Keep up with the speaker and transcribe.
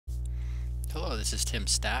This is Tim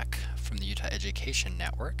Stack from the Utah Education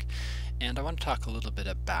Network, and I want to talk a little bit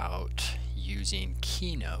about using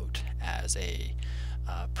Keynote as a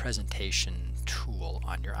presentation tool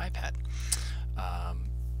on your iPad.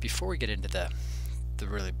 Before we get into the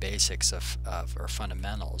really basics of or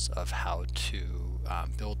fundamentals of how to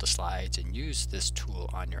build the slides and use this tool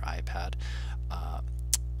on your iPad,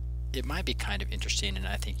 it might be kind of interesting and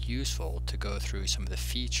I think useful to go through some of the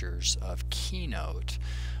features of Keynote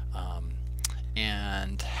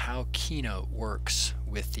and how Keynote works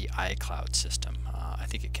with the iCloud system. I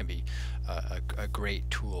think it can be a great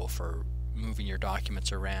tool for moving your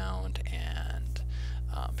documents around and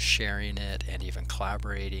sharing it and even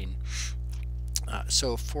collaborating.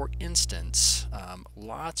 So for instance,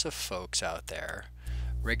 lots of folks out there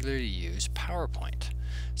regularly use PowerPoint.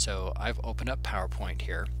 So I've opened up PowerPoint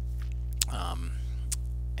here,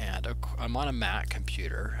 and I'm on a Mac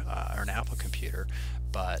computer or an Apple computer,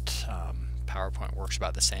 but PowerPoint works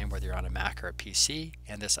about the same whether you're on a Mac or a PC,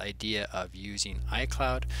 and this idea of using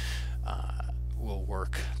iCloud will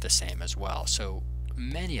work the same as well. So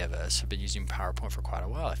many of us have been using PowerPoint for quite a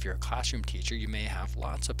while. If you're a classroom teacher, you may have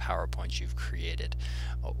lots of PowerPoints you've created,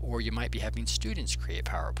 or you might be having students create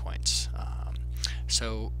PowerPoints.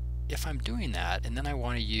 So if I'm doing that and then I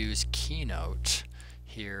want to use Keynote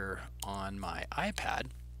here on my iPad,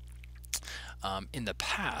 in the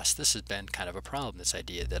past this has been kind of a problem, this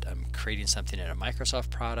idea that I'm creating something in a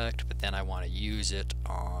Microsoft product but then I want to use it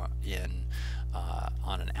on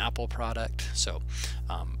an Apple product. So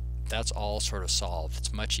that's all sort of solved.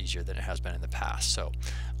 It's much easier than it has been in the past. So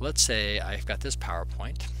let's say I've got this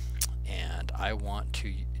PowerPoint and I want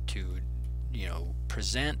to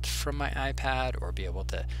present from my iPad, or be able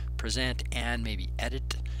to present and maybe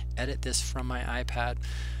edit this from my iPad.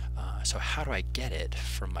 So how do I get it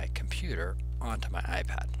from my computer onto my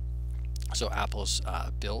iPad? So Apple's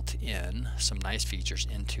built in some nice features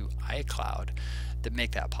into iCloud that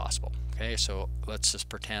make that possible. Okay, so let's just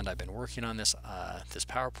pretend I've been working on this this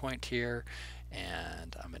PowerPoint here,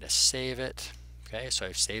 and I'm going to save it. Okay, so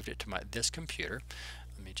I've saved it to this computer.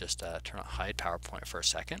 Let me just hide PowerPoint for a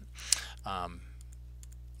second.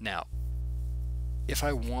 Now, if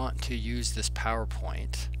I want to use this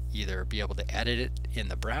PowerPoint, either be able to edit it in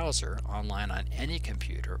the browser online on any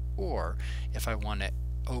computer, or if I want to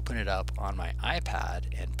open it up on my iPad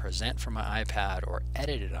and present from my iPad or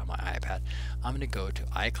edit it on my iPad, I'm going to go to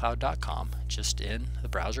iCloud.com just in the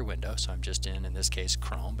browser window. So I'm just in this case,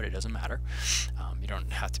 Chrome, but it doesn't matter. You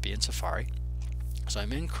don't have to be in Safari. So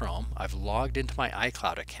I'm in Chrome. I've logged into my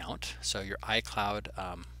iCloud account. So your iCloud,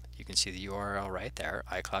 you can see the URL right there,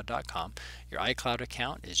 iCloud.com. Your iCloud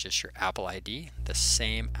account is just your Apple ID, the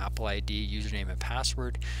same Apple ID username and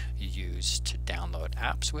password you use to download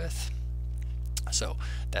apps with. So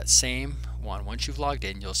that same one, once you've logged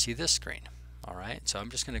in, you'll see this screen. All right, so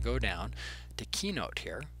I'm just going to go down to Keynote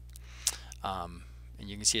here, and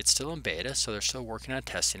you can see it's still in beta, so they're still working on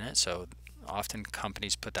testing it. So often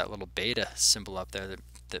companies put that little beta symbol up there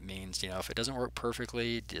that means, if it doesn't work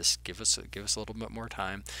perfectly, just give us a little bit more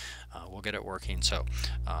time. We'll get it working. So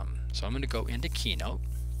so I'm going to go into Keynote.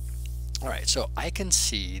 All right, so I can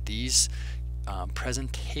see these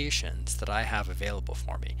presentations that I have available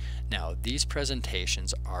for me. Now these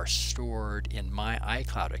presentations are stored in my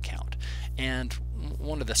iCloud account, and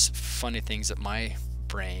one of the funny things that my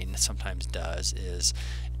brain sometimes does is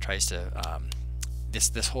it tries to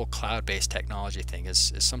this whole cloud-based technology thing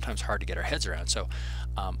is sometimes hard to get our heads around. So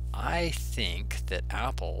I think that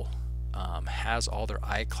Apple has all their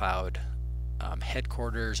iCloud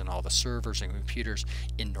headquarters and all the servers and computers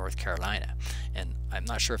in North Carolina, and I'm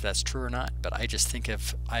not sure if that's true or not, but I just think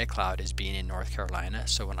of iCloud as being in North Carolina.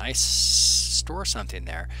 So when I store something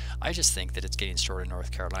there, I just think that it's getting stored in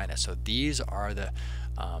North Carolina. So these are the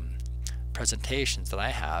presentations that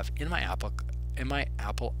I have in my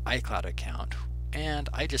Apple iCloud account, and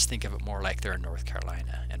I just think of it more like they're in North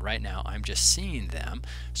Carolina. And right now I'm just seeing them,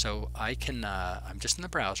 so I can I'm just in the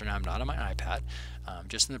browser now. I'm not on my iPad. I'm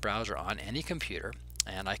just in the browser on any computer,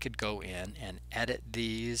 and I could go in and edit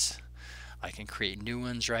these. I can create new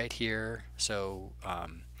ones right here. So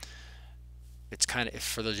it's kind of,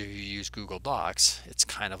 for those of you who use Google Docs, it's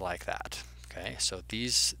kind of like that. Okay, so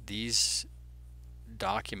these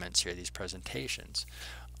documents here, these presentations,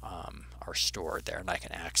 are stored there, and I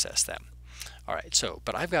can access them. All right, so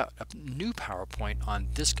but I've got a new PowerPoint on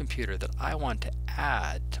this computer that I want to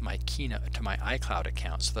add to my Keynote, to my iCloud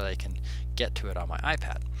account, so that I can get to it on my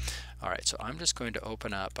iPad. All right, so I'm just going to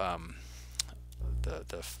open up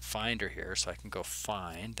the Finder here, so I can go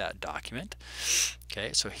find that document.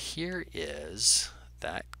 Okay, so here is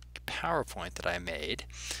that PowerPoint that I made,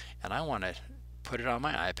 and I want to put it on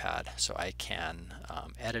my iPad so I can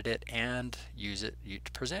edit it and use it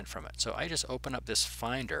to present from it. So I just open up this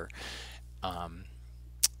Finder,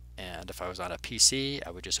 and if I was on a PC,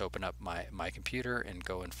 I would just open up my computer and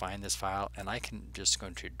go and find this file, and I can just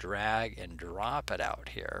going to drag and drop it out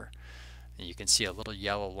here. And you can see a little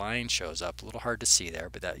yellow line shows up, a little hard to see there,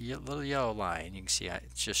 but that little yellow line, you can see it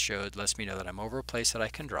just lets me know that I'm over a place that I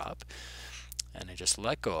can drop, and I just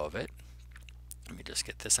let go of it. Let me just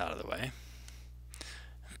get this out of the way.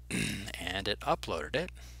 And it uploaded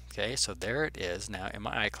it. Okay, so there it is now in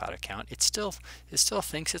my iCloud account. It still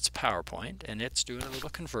thinks it's PowerPoint, and it's doing a little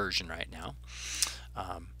conversion right now.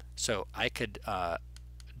 So I could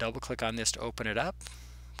double click on this to open it up.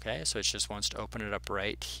 Okay, so it just wants to open it up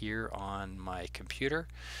right here on my computer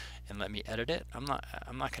and let me edit it. I'm not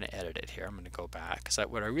going to edit it here. I'm going to go back because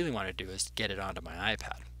what I really want to do is get it onto my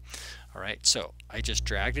iPad. All right, so I just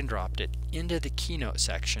dragged and dropped it into the Keynote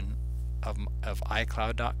section of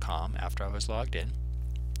iCloud.com after I was logged in.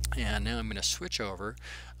 And now I'm going to switch over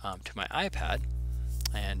to my iPad,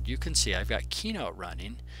 and you can see I've got Keynote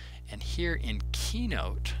running, and here in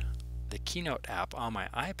Keynote, the Keynote app on my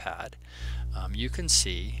iPad, you can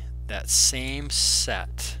see that same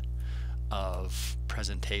set of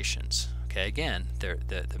presentations. Okay, again,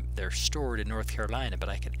 they're stored in North Carolina, but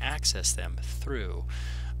I can access them through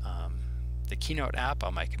the Keynote app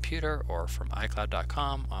on my computer or from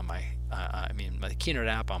iCloud.com on my the Keynote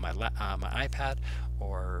app on my iPad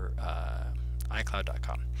or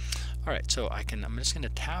iCloud.com. All right, so I'm just going to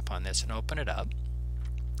tap on this and open it up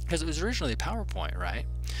because it was originally PowerPoint, right?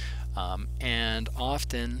 And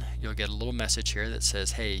often you'll get a little message here that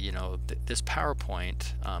says, hey, you know, this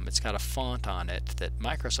PowerPoint, it's got a font on it that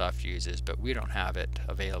Microsoft uses, but we don't have it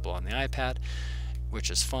available on the iPad, which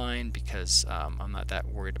is fine because I'm not that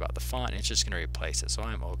worried about the font. It's just going to replace it, so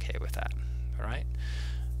I'm okay with that. All right,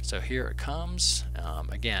 so here it comes.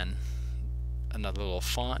 Again, another little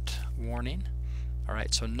font warning. All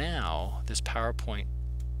right, so now this PowerPoint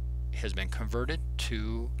has been converted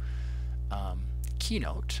to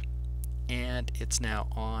Keynote, and it's now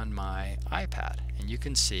on my iPad, and you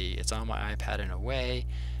can see it's on my iPad in a way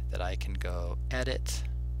that I can go edit,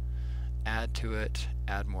 add to it,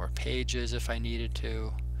 add more pages if I needed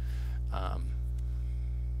to,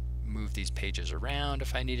 move these pages around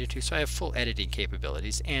if I needed to. So I have full editing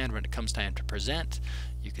capabilities, and when it comes time to present,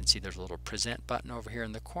 you can see there's a little present button over here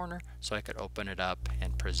in the corner, so I could open it up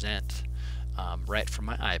and present right from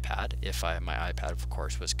my iPad if my iPad of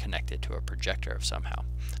course was connected to a projector of some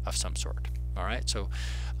sort. All right, so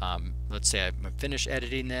let's say I'm finished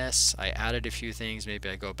editing this, I added a few things, maybe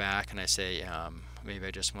I go back and I say maybe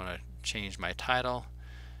I just want to change my title,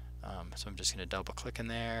 so I'm just going to double click in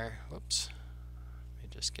there. Whoops, let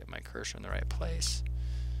me just get my cursor in the right place.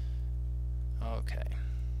 Okay.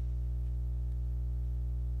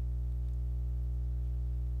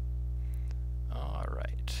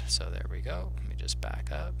 Alright, so there we go. Let me just back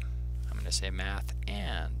up. I'm going to say math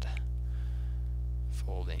and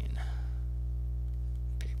folding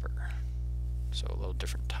paper. So a little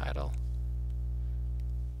different title.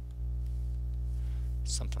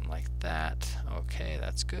 Something like that. Okay,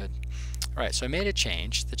 that's good. Alright, so I made a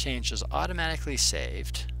change. The change is automatically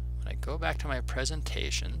saved. When I go back to my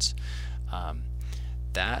presentations,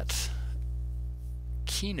 that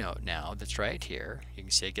Keynote now that's right here, you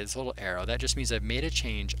can see it gets a little arrow. That just means I've made a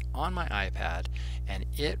change on my iPad, and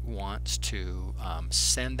it wants to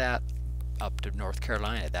send that up to North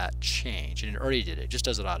Carolina, that change, and it already did it. It just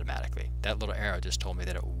does it automatically. That little arrow just told me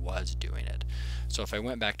that it was doing it. So if I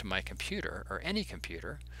went back to my computer, or any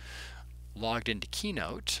computer, logged into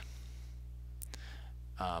Keynote,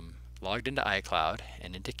 logged into iCloud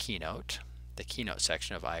and into Keynote, the Keynote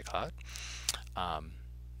section of iCloud,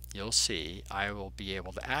 you'll see I will be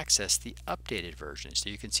able to access the updated version. So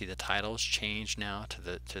you can see the title's changed now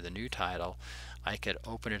to the new title. I could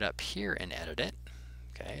open it up here and edit it.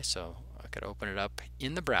 Okay, so I could open it up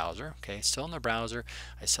in the browser. Okay, still in the browser.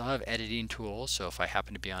 I still have editing tools, so if I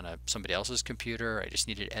happen to be on somebody else's computer, I just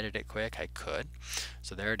needed to edit it quick, I could.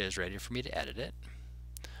 So there it is, ready for me to edit it.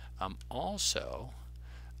 Also,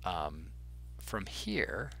 from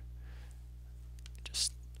here,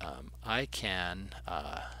 just I can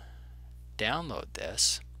download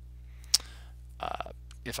this.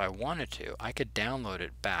 If I wanted to, I could download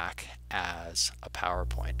it back as a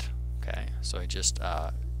PowerPoint. Okay, so I just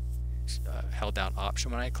held down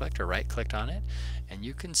Option when I clicked, or right-clicked on it, and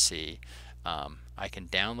you can see I can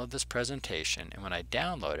download this presentation, and when I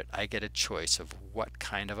download it, I get a choice of what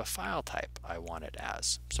kind of a file type I want it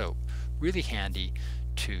as. So really handy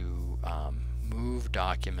to move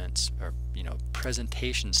documents, or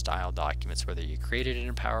presentation style documents, whether you created it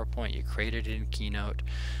in PowerPoint, you created it in Keynote.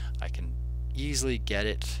 I can easily get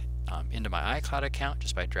it into my iCloud account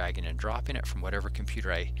just by dragging and dropping it from whatever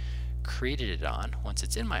computer I created it on. Once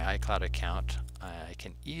it's in my iCloud account, I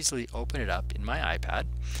can easily open it up in my iPad,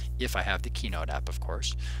 if I have the Keynote app, of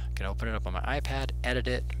course. I can open it up on my iPad, edit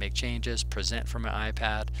it, make changes, present from my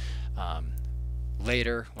iPad.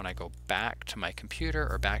 Later, when I go back to my computer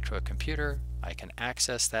or back to a computer, I can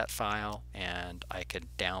access that file and I can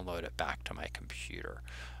download it back to my computer.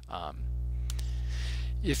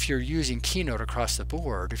 If you're using Keynote across the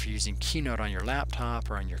board, if you're using Keynote on your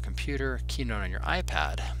laptop or on your computer, Keynote on your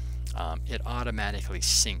iPad, it automatically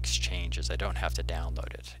syncs changes. I don't have to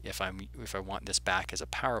download it. If I want this back as a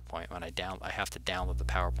PowerPoint, when I have to download the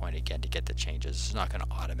PowerPoint again to get the changes. It's not going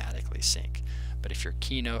to automatically sync. But if you're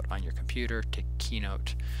Keynote on your computer to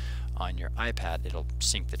Keynote on your iPad, it'll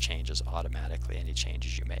sync the changes automatically, any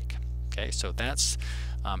changes you make. Okay, so that's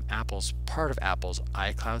part of Apple's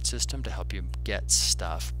iCloud system to help you get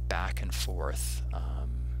stuff back and forth,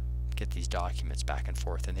 get these documents back and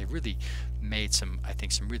forth. And they really made I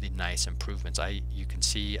think some really nice improvements. You can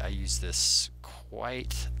see I use this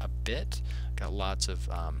quite a bit. Got lots of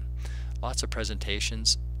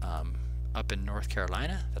presentations up in North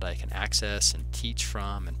Carolina that I can access and teach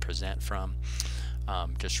from and present from,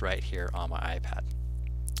 just right here on my iPad.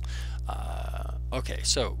 Okay,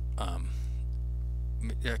 so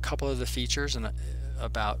a couple of the features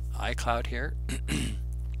about iCloud here.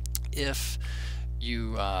 If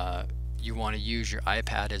you want to use your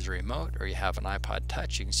iPad as a remote, or you have an iPod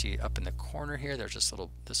Touch, you can see up in the corner here there's this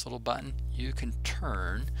little button. You can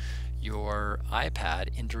turn your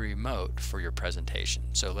iPad into remote for your presentation.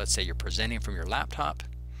 So let's say you're presenting from your laptop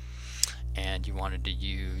and you wanted to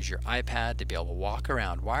use your iPad to be able to walk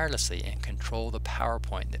around wirelessly and control the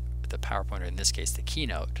PowerPoint, or in this case the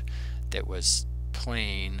Keynote, that was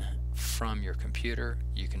playing from your computer.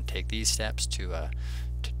 You can take these steps to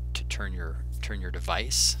turn your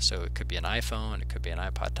device. So it could be an iPhone, it could be an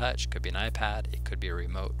iPod Touch, it could be an iPad, it could be a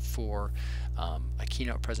remote for a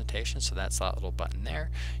Keynote presentation. So that's that little button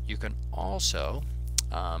there. You can also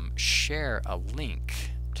share a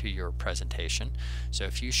link to your presentation. So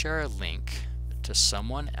if you share a link to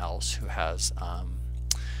someone else who has an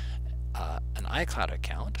iCloud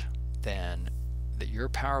account, then your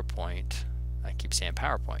PowerPoint, I keep saying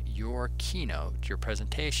PowerPoint, your Keynote, your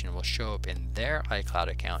presentation will show up in their iCloud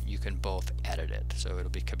account. You can both edit it, so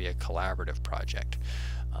could be a collaborative project,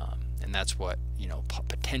 and that's what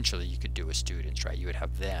potentially you could do with students, right? You would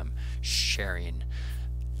have them sharing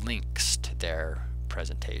links to their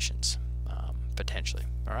presentations, potentially.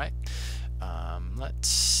 All right. Let's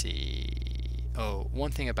see. Oh,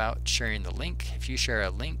 one thing about sharing the link: if you share a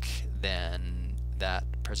link, then that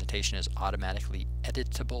presentation is automatically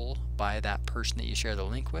editable by that person that you share the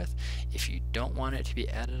link with. If you don't want it to be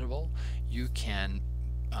editable, you can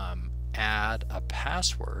add a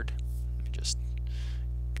password. Let me just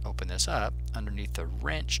open this up. Underneath the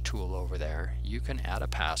wrench tool over there, you can add a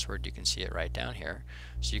password. You can see it right down here.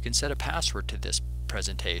 So you can set a password to this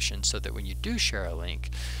presentation so that when you do share a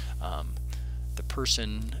link, the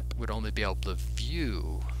person would only be able to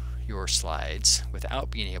view your slides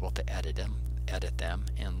without being able to edit them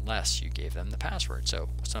unless you gave them the password. So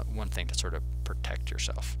it's not one thing to sort of protect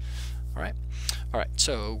yourself. All right,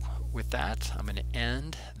 so with that, I'm going to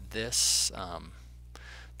end this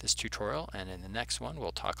this tutorial, and in the next one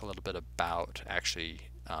we'll talk a little bit about actually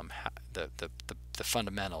the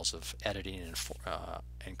fundamentals of editing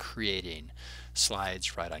and creating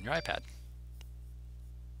slides right on your iPad.